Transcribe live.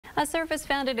A service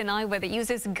founded in Iowa that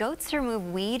uses goats to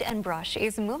remove weed and brush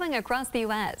is moving across the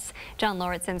U.S. John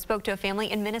Lauritsen spoke to a family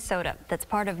in Minnesota that's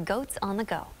part of Goats on the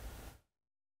Go.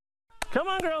 Come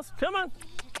on, girls, come on.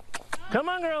 Come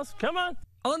on, girls, come on.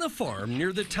 On a farm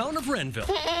near the town of Renville.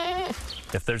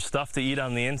 If there's stuff to eat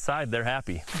on the inside, they're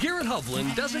happy. Garrett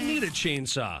Hovland doesn't need a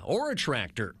chainsaw or a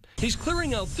tractor. He's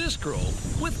clearing out this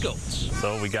grove with goats.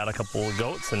 So we got a couple of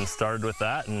goats and started with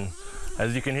that, and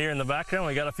as you can hear in the background,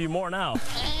 we got a few more now.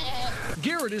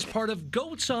 Garrett is part of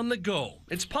Goats on the Go.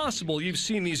 It's possible you've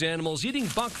seen these animals eating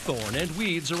buckthorn and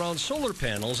weeds around solar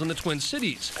panels in the Twin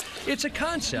Cities. It's a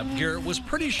concept Garrett was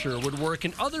pretty sure would work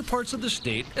in other parts of the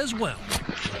state as well.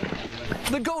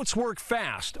 The goats work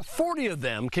fast. 40 of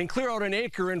them can clear out an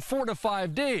acre in 4 to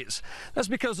 5 days. That's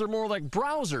because they're more like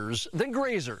browsers than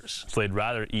grazers. So they'd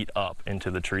rather eat up into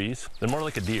the trees. They're more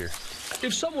like a deer.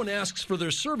 If someone asks for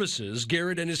their services,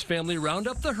 Garrett and his family round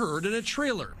up the herd in a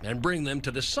trailer and bring them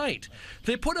to the site.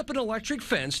 They put up an electric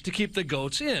fence to keep the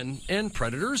goats in and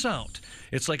predators out.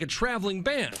 It's like a traveling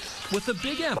band with a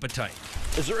big appetite.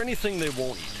 Is there anything they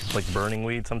won't eat? Like burning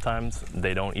weed, sometimes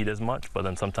they don't eat as much, but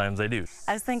then sometimes they do.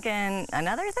 I was thinking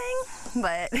another thing,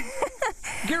 but...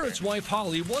 Garrett's wife,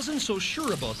 Holly, wasn't so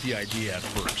sure about the idea at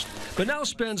first, but now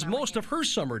spends most of her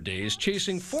summer days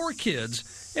chasing 4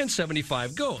 kids and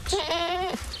 75 goats.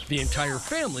 The entire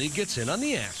family gets in on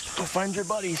the act. Go find your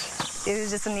buddies. It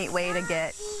was just a neat way to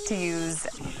get to use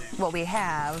what we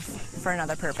have for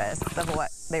another purpose of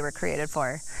what they were created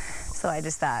for. So I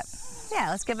just thought, yeah,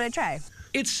 let's give it a try.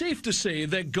 It's safe to say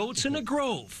that goats in a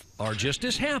grove are just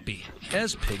as happy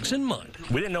as pigs in mud.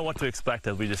 We didn't know what to expect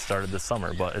as we just started this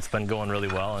summer, but it's been going really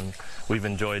well, and we've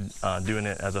enjoyed doing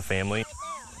it as a family.